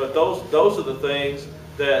 But those are the things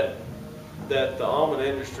that the almond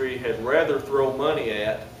industry had rather throw money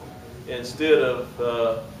at instead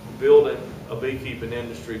of building a beekeeping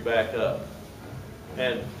industry back up.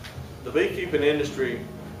 And the beekeeping industry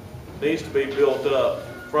needs to be built up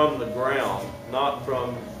from the ground, not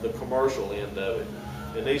from the commercial end of it.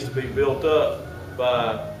 It needs to be built up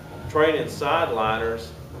by training sideliners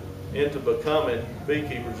into becoming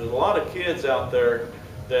beekeepers. There's a lot of kids out there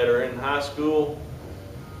that are in high school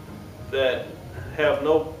that have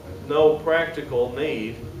no practical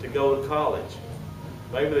need to go to college.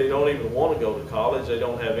 Maybe they don't even want to go to college. They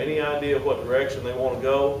don't have any idea what direction they want to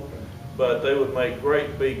go, but they would make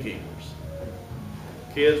great beekeepers.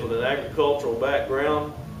 Kids with an agricultural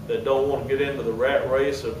background that don't want to get into the rat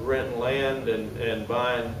race of renting land and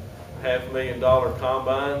buying $500,000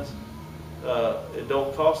 combines. It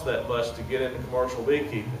don't cost that much to get into commercial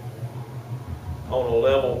beekeeping on a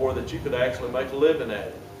level where that you could actually make a living at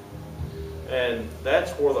it. And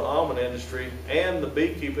that's where the almond industry and the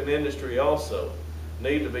beekeeping industry also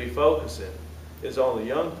need to be focusing, is on the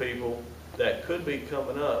young people that could be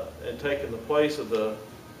coming up and taking the place of the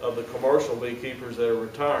commercial beekeepers that are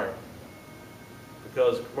retiring.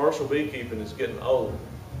 Because commercial beekeeping is getting old,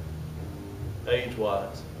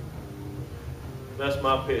 age-wise. That's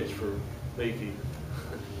my pitch for beekeeping.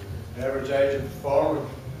 Average age of the farmer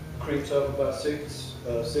creeps up about 6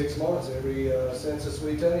 months every census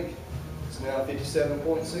we take. It's now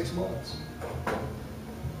 57.6 months.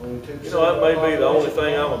 Only 2%. You know, that may be the only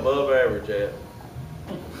thing I'm above average at.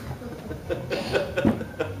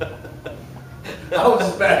 I was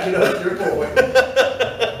just backing up your point.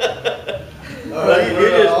 All Well, right, you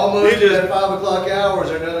we're just- almost you just- at 5 o'clock hour. Is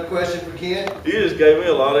there another question for Ken? You just gave me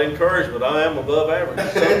a lot of encouragement. I am above average.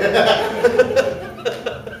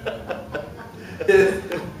 So.